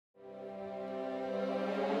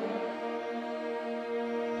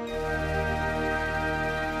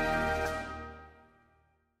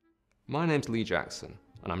My name's Lee Jackson,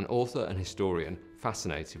 and I'm an author and historian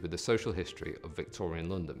fascinated with the social history of Victorian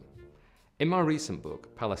London. In my recent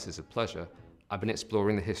book, Palaces of Pleasure, I've been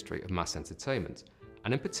exploring the history of mass entertainment,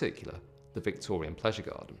 and in particular, the Victorian Pleasure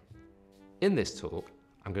Garden. In this talk,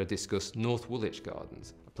 I'm going to discuss North Woolwich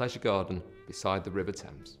Gardens, a pleasure garden beside the River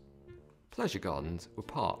Thames. Pleasure gardens were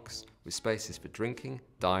parks with spaces for drinking,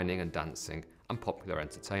 dining and dancing and popular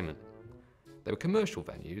entertainment. They were commercial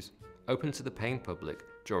venues, open to the paying public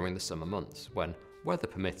during the summer months when, weather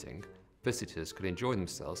permitting, visitors could enjoy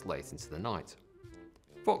themselves late into the night.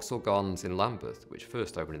 Vauxhall Gardens in Lambeth, which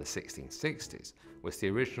first opened in the 1660s, was the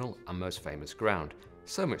original and most famous ground,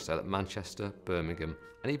 so much so that Manchester, Birmingham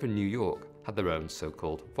and even New York had their own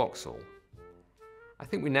so-called Vauxhall. I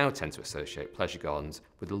think we now tend to associate pleasure gardens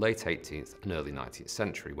with the late 18th and early 19th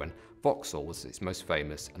century when Vauxhall was its most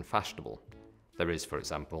famous and fashionable. There is, for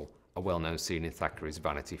example, a well-known scene in Thackeray's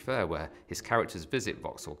Vanity Fair where his characters visit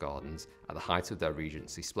Vauxhall Gardens at the height of their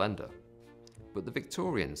Regency splendour. But the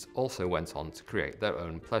Victorians also went on to create their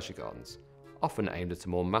own pleasure gardens, often aimed at a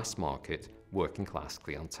more mass-market, working-class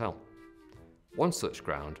clientele. One such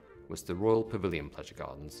ground was the Royal Pavilion Pleasure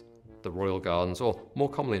Gardens, the Royal Gardens, or more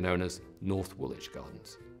commonly known as North Woolwich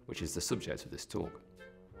Gardens, which is the subject of this talk.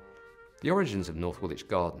 The origins of North Woolwich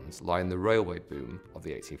Gardens lie in the railway boom of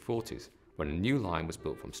the 1840s, when a new line was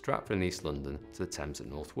built from Stratford in East London to the Thames at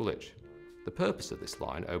North Woolwich. The purpose of this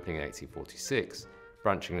line, opening in 1846,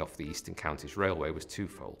 branching off the Eastern Counties Railway, was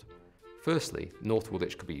twofold. Firstly, North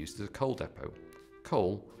Woolwich could be used as a coal depot.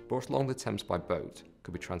 Coal, brought along the Thames by boat,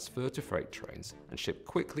 could be transferred to freight trains and shipped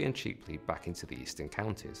quickly and cheaply back into the Eastern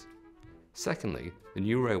Counties. Secondly, the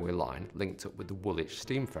new railway line linked up with the Woolwich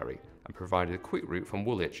steam ferry and provided a quick route from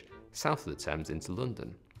Woolwich, south of the Thames, into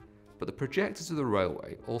London. But the projectors of the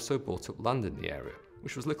railway also bought up land in the area,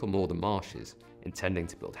 which was little more than marshes, intending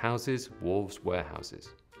to build houses, wharves, warehouses.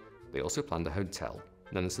 They also planned a hotel,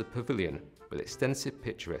 known as the Pavilion, with extensive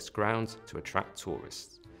picturesque grounds to attract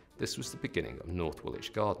tourists. This was the beginning of North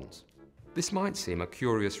Woolwich Gardens. This might seem a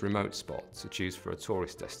curious remote spot to choose for a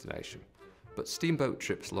tourist destination, but steamboat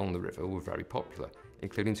trips along the river were very popular,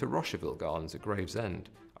 including to Rocherville Gardens at Gravesend,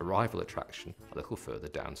 a rival attraction a little further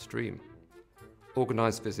downstream.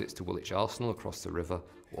 Organised visits to Woolwich Arsenal across the river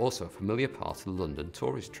were also a familiar part of the London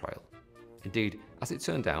tourist trail. Indeed, as it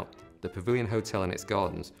turned out, the Pavilion Hotel and its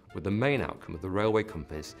gardens were the main outcome of the railway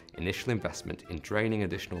company's initial investment in draining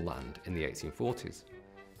additional land in the 1840s.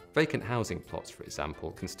 Vacant housing plots, for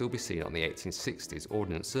example, can still be seen on the 1860s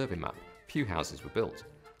Ordnance Survey map. Few houses were built,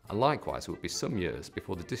 and likewise it would be some years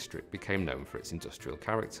before the district became known for its industrial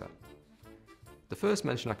character. The first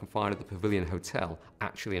mention I can find of the Pavilion Hotel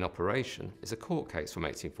actually in operation is a court case from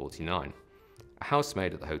 1849. A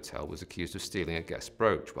housemaid at the hotel was accused of stealing a guest's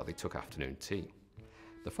brooch while they took afternoon tea.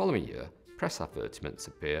 The following year, press advertisements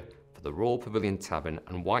appear for the Royal Pavilion Tavern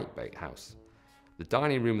and Whitebait House. The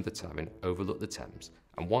dining room of the tavern overlooked the Thames,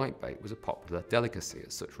 and whitebait was a popular delicacy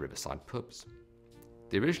at such riverside pubs.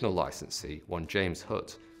 The original licensee, one James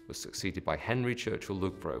Hutt, was succeeded by Henry Churchill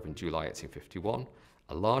Ludgrove in July 1851.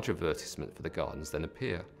 A large advertisement for the gardens then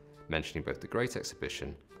appear, mentioning both the Great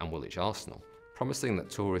Exhibition and Woolwich Arsenal, promising that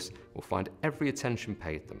tourists will find every attention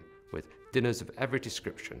paid them, with dinners of every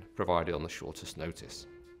description provided on the shortest notice.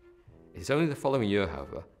 It is only the following year,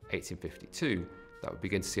 however, 1852, that we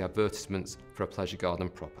begin to see advertisements for a pleasure garden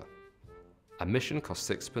proper. Admission cost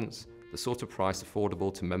sixpence, the sort of price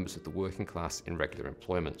affordable to members of the working class in regular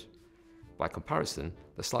employment. By comparison,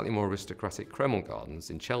 the slightly more aristocratic Cremorne Gardens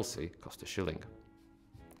in Chelsea cost a shilling.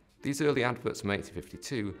 These early adverts from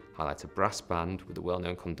 1852 highlight a brass band with the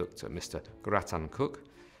well-known conductor Mr Grattan Cook,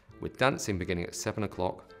 with dancing beginning at 7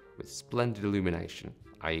 o'clock with splendid illumination,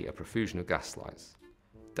 i.e. a profusion of gaslights.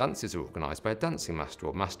 Dances are organised by a dancing master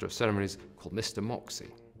or master of ceremonies called Mr Moxey.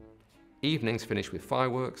 Evenings finish with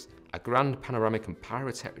fireworks, a grand panoramic and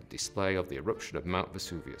pyrotechnic display of the eruption of Mount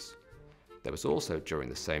Vesuvius. There was also, during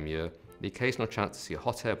the same year, the occasional chance to see a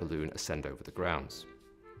hot air balloon ascend over the grounds.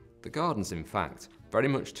 The gardens, in fact, very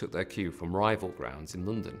much took their cue from rival grounds in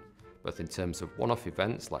London, both in terms of one-off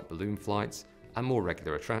events like balloon flights and more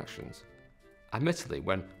regular attractions. Admittedly,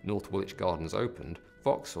 when North Woolwich Gardens opened,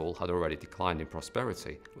 Vauxhall had already declined in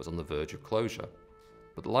prosperity and was on the verge of closure.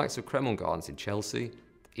 But the likes of Cremorne Gardens in Chelsea,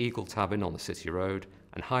 the Eagle Tavern on the City Road,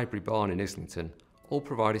 and Highbury Barn in Islington all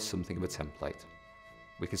provided something of a template.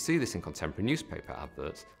 We can see this in contemporary newspaper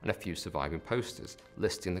adverts and a few surviving posters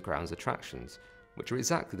listing the ground's attractions, which are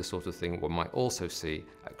exactly the sort of thing one might also see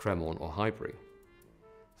at Cremorne or Highbury.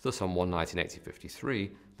 Thus, on one night in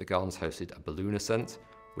 1853, the gardens hosted a balloon ascent,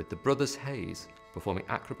 with the brothers Hayes performing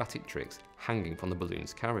acrobatic tricks hanging from the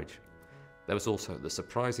balloon's carriage. There was also the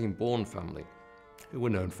surprising Bourne family, who were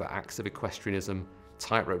known for acts of equestrianism,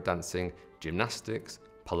 tightrope dancing, gymnastics,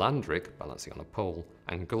 palandric, balancing on a pole,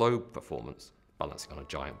 and globe performance, balancing on a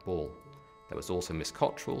giant ball. There was also Miss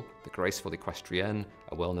Cottrell, the graceful equestrienne,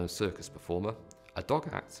 a well-known circus performer, a dog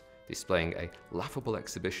act displaying a laughable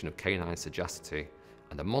exhibition of canine sagacity,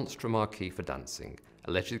 and a monster marquee for dancing,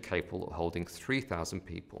 allegedly capable of holding 3,000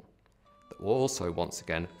 people. There were also once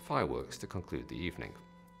again fireworks to conclude the evening.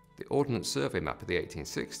 The Ordnance Survey map of the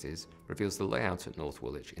 1860s reveals the layout at North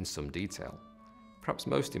Woolwich in some detail. Perhaps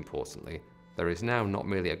most importantly, there is now not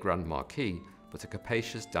merely a grand marquee, but a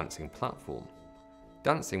capacious dancing platform.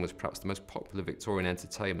 Dancing was perhaps the most popular Victorian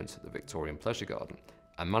entertainment at the Victorian Pleasure Garden,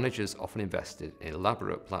 and managers often invested in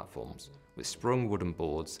elaborate platforms with sprung wooden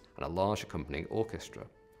boards and a large accompanying orchestra.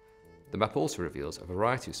 The map also reveals a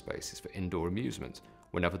variety of spaces for indoor amusement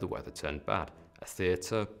whenever the weather turned bad: a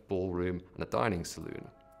theatre, ballroom, and a dining saloon.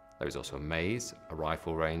 There is also a maze, a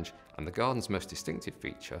rifle range, and the garden's most distinctive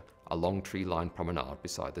feature, a long tree-lined promenade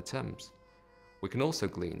beside the Thames. We can also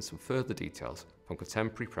glean some further details from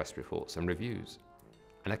contemporary press reports and reviews.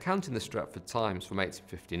 An account in the Stratford Times from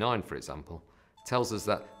 1859, for example, tells us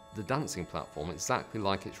that the dancing platform, exactly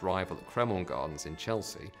like its rival at Cremorne Gardens in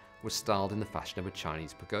Chelsea, was styled in the fashion of a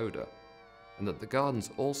Chinese pagoda, and that the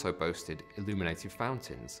gardens also boasted illuminated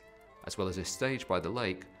fountains, as well as a stage by the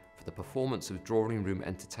lake for the performance of drawing room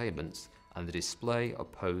entertainments and the display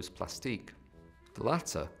of pose plastique. The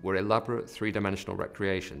latter were elaborate three-dimensional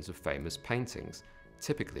recreations of famous paintings,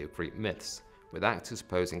 typically of Greek myths, with actors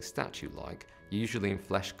posing statue-like, usually in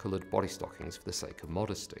flesh-coloured body stockings for the sake of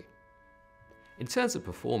modesty. In terms of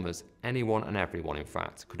performers, anyone and everyone, in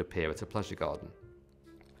fact, could appear at a pleasure garden.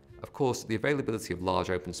 Of course, the availability of large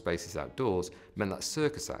open spaces outdoors meant that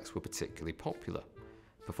circus acts were particularly popular.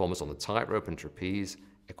 Performers on the tightrope and trapeze,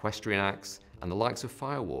 equestrian acts, and the likes of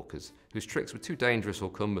firewalkers, whose tricks were too dangerous or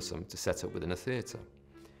cumbersome to set up within a theatre.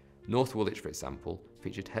 North Woolwich, for example,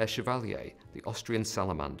 featured Herr Chevalier, the Austrian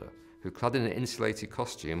salamander, who, clad in an insulated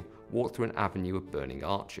costume, walked through an avenue of burning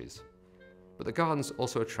arches. But the gardens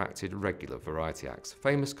also attracted regular variety acts,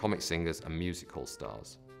 famous comic singers and music hall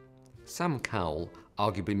stars. Sam Cowell,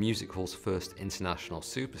 arguably music hall's first international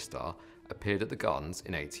superstar, appeared at the gardens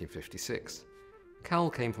in 1856.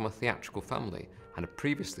 Cowell came from a theatrical family and had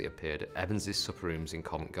previously appeared at Evans's Supper Rooms in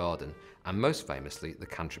Covent Garden and most famously the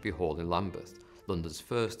Canterbury Hall in Lambeth, London's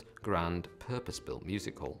first grand purpose-built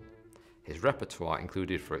music hall. His repertoire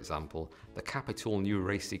included, for example, the capital new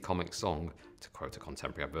racy comic song, to quote a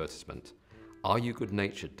contemporary advertisement, "Are you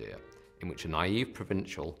good-natured, dear?", in which a naive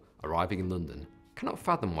provincial, arriving in London, cannot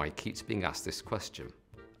fathom why he keeps being asked this question,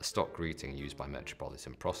 a stock greeting used by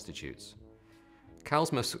metropolitan prostitutes.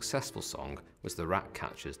 Cowell's most successful song was The Rat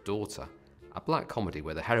Catcher's Daughter, a black comedy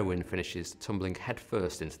where the heroine finishes tumbling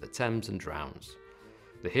headfirst into the Thames and drowns.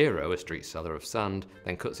 The hero, a street seller of sand,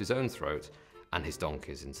 then cuts his own throat, and his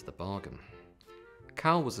donkeys into the bargain.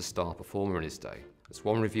 Cowell was a star performer in his day. As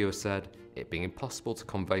one reviewer said, it being impossible to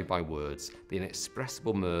convey by words the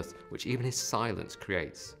inexpressible mirth which even his silence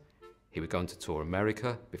creates. He would go on to tour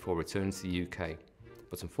America before returning to the UK,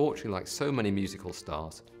 but unfortunately, like so many musical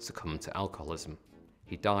stars, succumbed to alcoholism.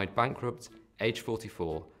 He died bankrupt, aged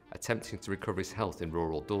 44, attempting to recover his health in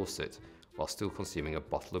rural Dorset, while still consuming a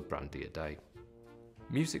bottle of brandy a day.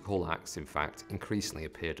 Music hall acts, in fact, increasingly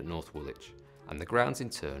appeared at North Woolwich, and the grounds in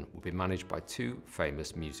turn would be managed by two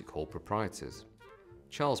famous music hall proprietors.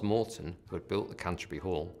 Charles Morton, who had built the Canterbury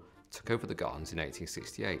Hall, took over the gardens in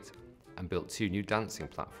 1868 and built two new dancing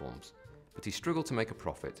platforms, but he struggled to make a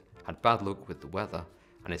profit, had bad luck with the weather,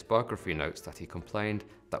 and his biography notes that he complained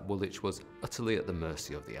that Woolwich was utterly at the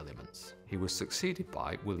mercy of the elements. He was succeeded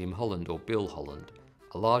by William Holland, or Bill Holland,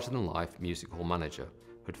 a larger-than-life music hall manager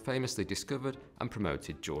who had famously discovered and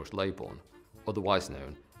promoted George Laybourne, otherwise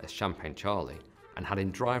known as Champagne Charlie, and had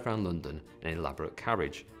him drive around London in an elaborate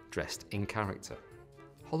carriage, dressed in character.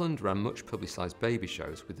 Holland ran much publicised baby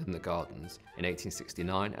shows within the gardens in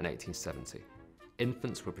 1869 and 1870.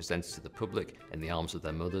 Infants were presented to the public in the arms of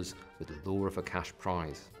their mothers with the lure of a cash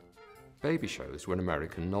prize. Baby shows were an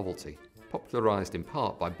American novelty, popularised in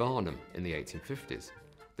part by Barnum in the 1850s.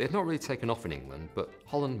 They had not really taken off in England, but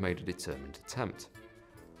Holland made a determined attempt.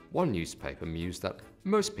 One newspaper mused that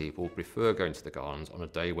most people would prefer going to the gardens on a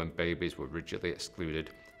day when babies were rigidly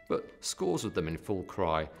excluded, but scores of them in full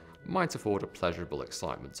cry might afford a pleasurable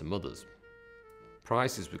excitement to mothers.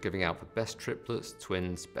 Prizes were giving out for best triplets,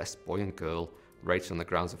 twins, best boy and girl, rated on the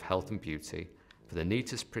grounds of health and beauty, for the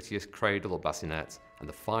neatest, prettiest cradle or bassinet, and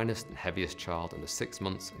the finest and heaviest child under 6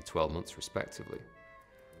 months and 12 months respectively.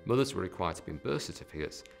 Mothers were required to bring birth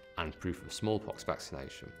certificates and proof of smallpox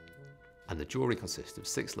vaccination, and the jury consisted of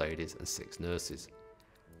 6 ladies and 6 nurses.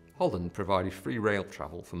 Holland provided free rail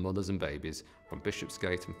travel for mothers and babies from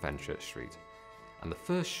Bishopsgate and Fenchurch Street, and the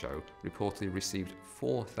first show reportedly received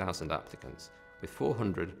 4,000 applicants, with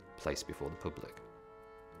 400 placed before the public.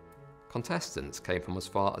 Contestants came from as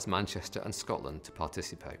far as Manchester and Scotland to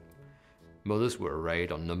participate. Mothers were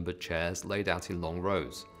arrayed on numbered chairs laid out in long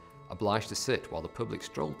rows, obliged to sit while the public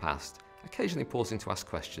strolled past, occasionally pausing to ask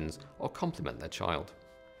questions or compliment their child.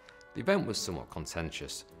 The event was somewhat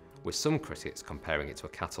contentious, with some critics comparing it to a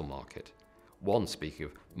cattle market, one speaking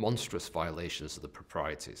of monstrous violations of the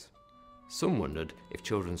proprieties. Some wondered if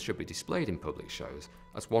children should be displayed in public shows,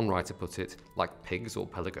 as one writer put it, like pigs or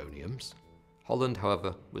pelargoniums. Holland,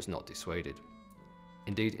 however, was not dissuaded.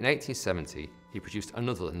 Indeed, in 1870, he produced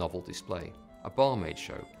another novel display, a barmaid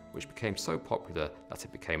show, which became so popular that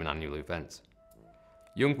it became an annual event.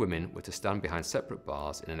 Young women were to stand behind separate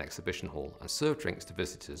bars in an exhibition hall and serve drinks to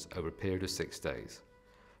visitors over a period of 6 days.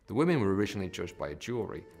 The women were originally judged by a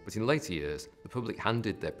jury, but in later years, the public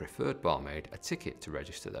handed their preferred barmaid a ticket to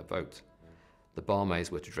register their vote. The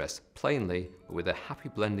barmaids were to dress plainly, but with a happy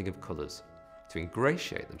blending of colours, to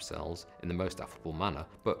ingratiate themselves in the most affable manner,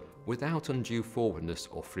 but without undue forwardness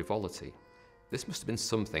or frivolity. This must have been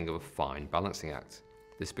something of a fine balancing act.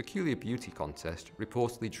 This peculiar beauty contest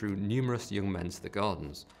reportedly drew numerous young men to the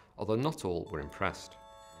gardens, although not all were impressed.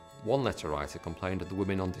 One letter writer complained of the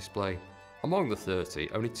women on display. Among the 30,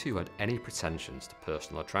 only 2 had any pretensions to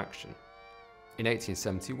personal attraction. In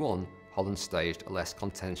 1871, Holland staged a less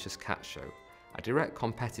contentious cat show, a direct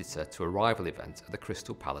competitor to a rival event at the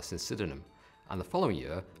Crystal Palace in Sydenham, and the following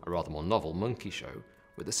year, a rather more novel monkey show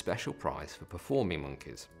with a special prize for performing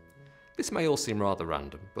monkeys. This may all seem rather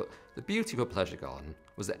random, but the beauty of a pleasure garden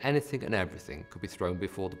was that anything and everything could be thrown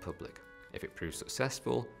before the public. If it proved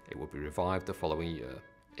successful, it would be revived the following year.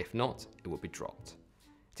 If not, it would be dropped.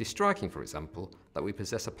 It is striking, for example, that we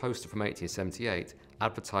possess a poster from 1878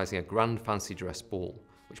 advertising a grand fancy dress ball,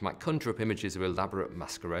 which might conjure up images of elaborate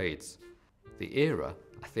masquerades. The Era,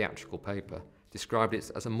 a theatrical paper, described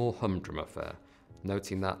it as a more humdrum affair,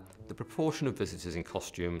 noting that the proportion of visitors in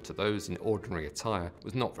costume to those in ordinary attire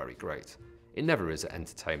was not very great. It never is at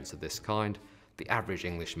entertainments of this kind. The average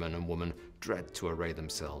Englishman and woman dread to array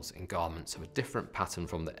themselves in garments of a different pattern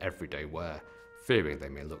from their everyday wear, fearing they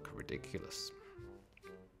may look ridiculous.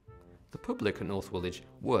 The public at North Woolwich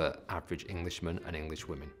were average Englishmen and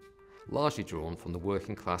Englishwomen, largely drawn from the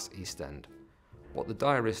working class East End. What the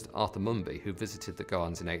diarist Arthur Mumby, who visited the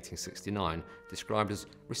gardens in 1869, described as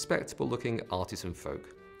respectable-looking artisan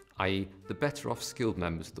folk, i.e. the better-off skilled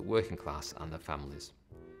members of the working class and their families.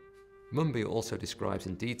 Mumby also describes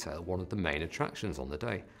in detail one of the main attractions on the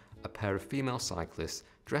day, a pair of female cyclists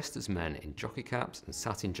dressed as men in jockey caps and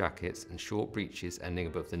satin jackets and short breeches ending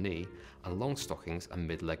above the knee, and long stockings and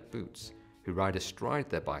mid-leg boots, who ride astride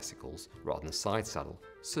their bicycles rather than side saddle,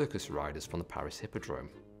 circus riders from the Paris Hippodrome.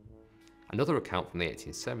 Another account from the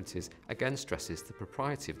 1870s again stresses the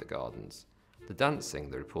propriety of the gardens. The dancing,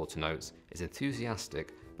 the reporter notes, is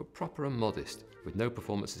enthusiastic but proper and modest, with no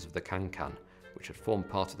performances of the can-can, which had formed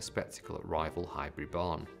part of the spectacle at rival Highbury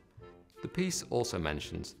Barn. The piece also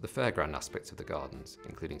mentions the fairground aspects of the gardens,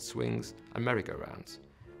 including swings and merry-go-rounds,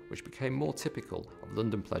 which became more typical of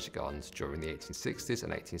London pleasure gardens during the 1860s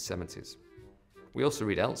and 1870s. We also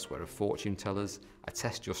read elsewhere of fortune tellers, a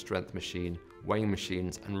test-your-strength machine, weighing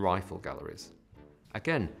machines and rifle galleries.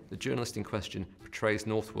 Again, the journalist in question portrays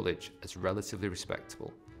North Woolwich as relatively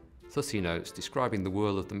respectable. Thus he notes, describing the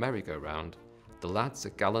whirl of the merry-go-round, the lads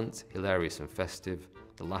are gallant, hilarious and festive,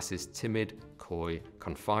 the lasses timid, coy,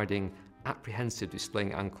 confiding, apprehensive,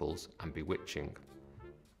 displaying ankles and bewitching.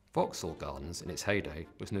 Vauxhall Gardens in its heyday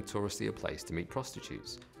was notoriously a place to meet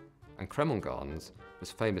prostitutes, and Cremon Gardens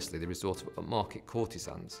was famously the resort of upmarket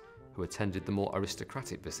courtesans who attended the more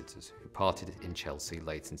aristocratic visitors who parted in Chelsea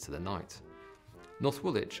late into the night. North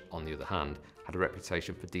Woolwich, on the other hand, had a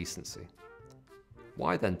reputation for decency.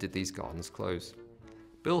 Why then did these gardens close?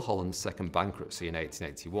 Bill Holland's second bankruptcy in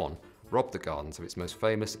 1881 robbed the gardens of its most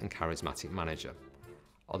famous and charismatic manager,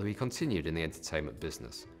 although he continued in the entertainment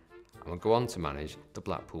business and would go on to manage the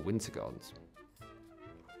Blackpool Winter Gardens.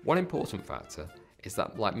 One important factor is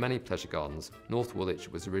that, like many pleasure gardens, North Woolwich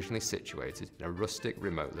was originally situated in a rustic,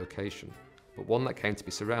 remote location, but one that came to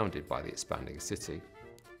be surrounded by the expanding city.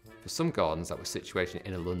 For some gardens that were situated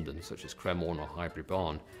in inner London, such as Cremorne or Highbury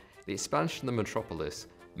Barn, the expansion of the metropolis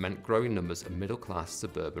meant growing numbers of middle-class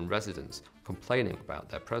suburban residents complaining about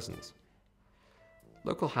their presence.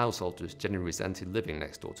 Local householders generally resented living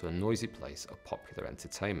next door to a noisy place of popular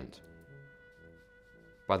entertainment.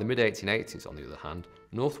 By the mid-1880s, on the other hand,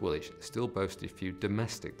 North Woolwich still boasted few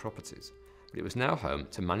domestic properties, but it was now home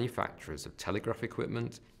to manufacturers of telegraph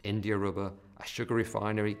equipment, India rubber, a sugar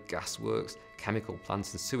refinery, gas works, chemical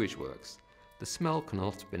plants and sewage works. The smell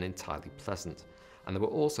cannot have been entirely pleasant, and there were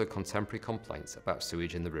also contemporary complaints about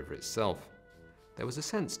sewage in the river itself. There was a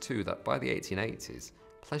sense too that by the 1880s,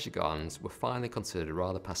 pleasure gardens were finally considered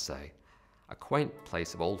rather passé, a quaint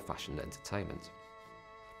place of old-fashioned entertainment.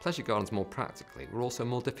 Pleasure gardens more practically were also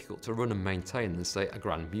more difficult to run and maintain than say a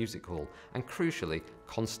grand music hall, and crucially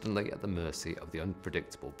constantly at the mercy of the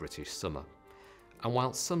unpredictable British summer. And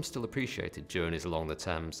while some still appreciated journeys along the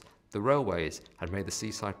Thames, the railways had made the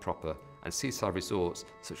seaside proper and seaside resorts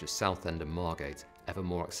such as Southend and Margate ever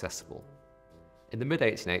more accessible. In the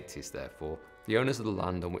mid-1880s therefore, the owners of the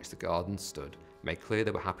land on which the gardens stood made clear they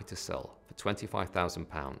were happy to sell for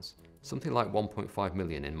 £25,000, something like 1.5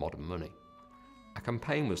 million in modern money. A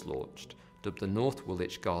campaign was launched, dubbed the North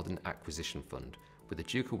Woolwich Garden Acquisition Fund, with the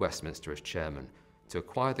Duke of Westminster as chairman, to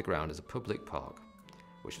acquire the ground as a public park,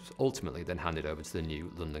 which was ultimately then handed over to the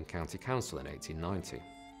new London County Council in 1890.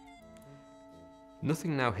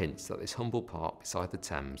 Nothing now hints that this humble park beside the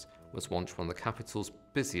Thames was once one of the capital's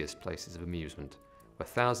busiest places of amusement, where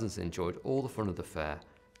thousands enjoyed all the fun of the fair,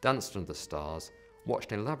 danced under the stars,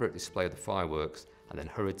 watched an elaborate display of the fireworks, and then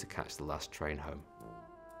hurried to catch the last train home.